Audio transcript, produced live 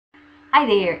Hi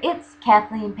there, it's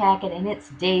Kathleen Packard and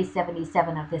it's day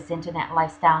 77 of this Internet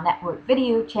Lifestyle Network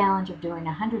video challenge of doing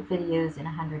 100 videos in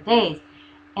 100 days.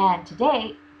 And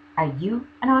today, are you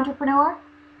an entrepreneur?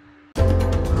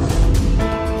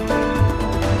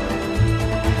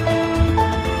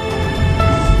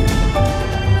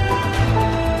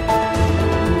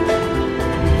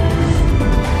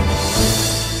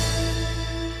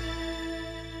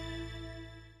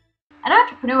 An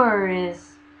entrepreneur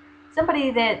is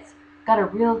somebody that's got a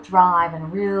real drive and a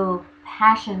real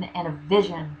passion and a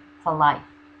vision for life.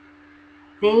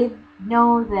 They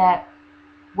know that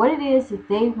what it is that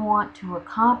they want to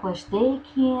accomplish, they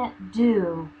can't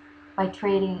do by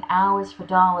trading hours for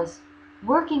dollars,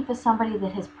 working for somebody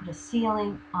that has put a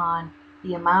ceiling on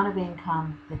the amount of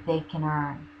income that they can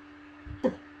earn.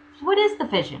 What is the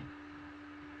vision?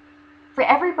 For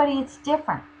everybody, it's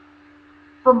different.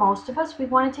 For most of us, we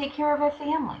want to take care of our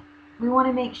family. We want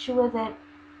to make sure that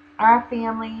our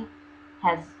family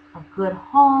has a good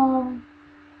home,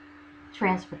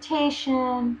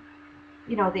 transportation,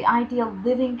 the ideal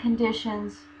living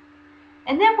conditions.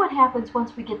 And then what happens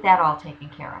once we get that all taken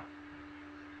care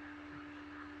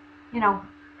of?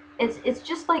 It's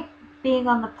just like being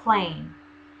on the plane,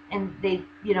 and they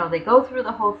go through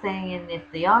the whole thing, and if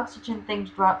the oxygen thing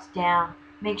drops down,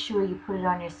 make sure you put it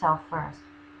on yourself first.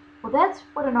 Well, that's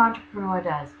what an entrepreneur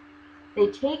does. They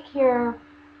take care of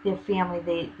their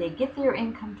family. They get their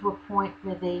income to a point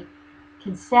where they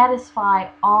can satisfy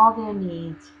all their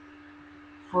needs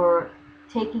for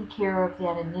taking care of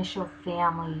that initial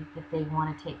family that they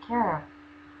want to take care of.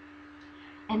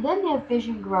 And then their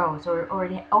vision grows, or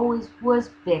it always was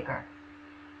bigger.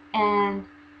 And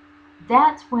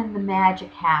that's when the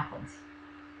magic happens.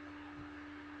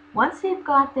 Once they've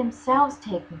got themselves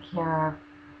taken care of,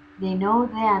 they know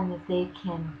then that they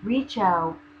can reach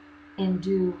out and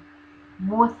do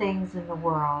more things in the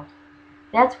world.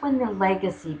 That's when their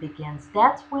legacy begins.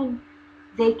 That's when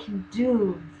they can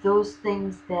do those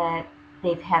things that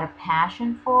they've had a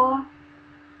passion for,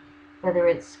 whether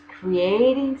it's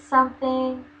creating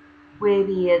something,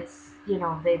 maybe it's,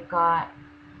 want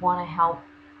to help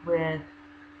with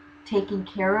taking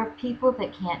care of people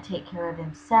that can't take care of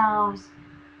themselves.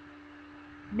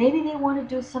 Maybe they want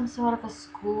to do some sort of a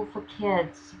school for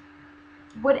kids.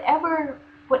 Whatever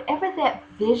that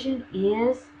vision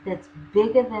is that's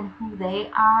bigger than who they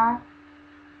are,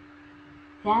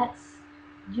 that's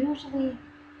usually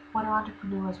what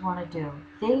entrepreneurs want to do.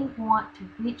 They want to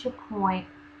reach a point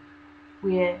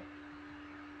where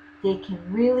they can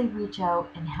really reach out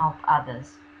and help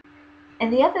others.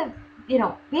 And the other,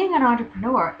 being an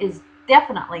entrepreneur is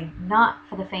definitely not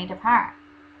for the faint of heart.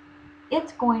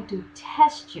 It's going to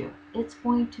test you. It's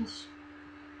going to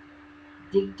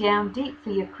dig down deep for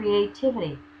your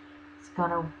creativity. It's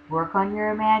going to work on your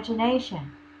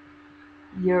imagination,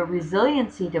 your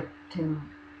resiliency to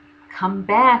come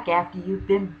back after you've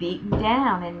been beaten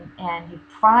down and you've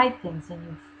tried things and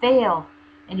you've failed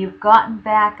and you've gotten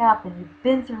back up and you've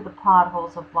been through the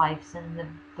potholes of life and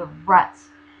the ruts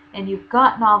and you've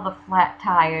gotten all the flat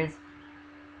tires.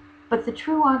 But the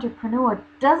true entrepreneur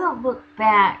doesn't look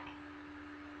back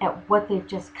at what they've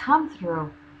just come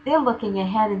through. They're looking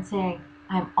ahead and saying,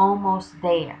 I'm almost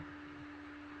there.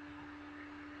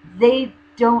 They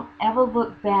don't ever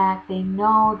look back. They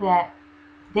know that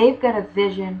they've got a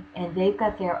vision and they've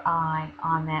got their eye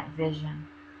on that vision.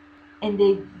 And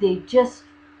they just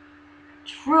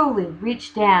truly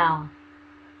reach down,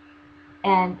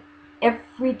 and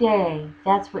every day,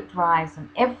 that's what drives them.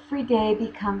 Every day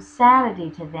becomes Saturday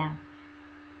to them.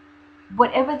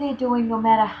 Whatever they're doing, no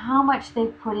matter how much they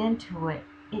put into it,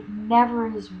 it never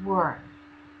is work,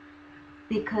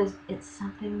 because it's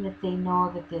something that they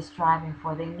know that they're striving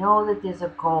for. They know that there's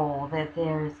a goal, that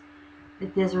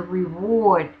there's a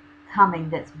reward coming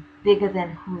that's bigger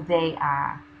than who they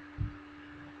are.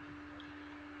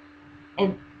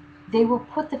 And they will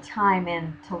put the time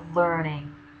into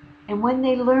learning. And when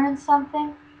they learn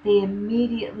something, they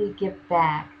immediately give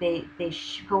back. They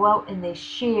go out and they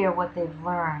share what they've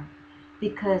learned.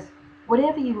 Because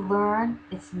whatever you learn,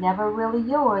 it's never really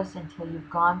yours until you've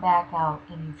gone back out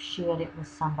and you've shared it with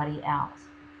somebody else.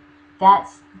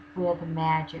 That's where the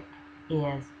magic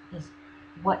is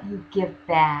what you give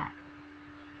back.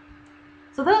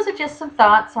 So those are just some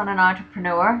thoughts on an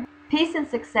entrepreneur. Peace and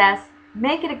success.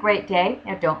 Make it a great day.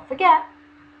 Now don't forget,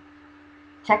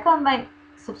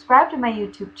 subscribe to my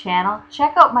YouTube channel.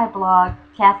 Check out my blog,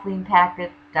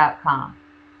 KathleenPackard.com.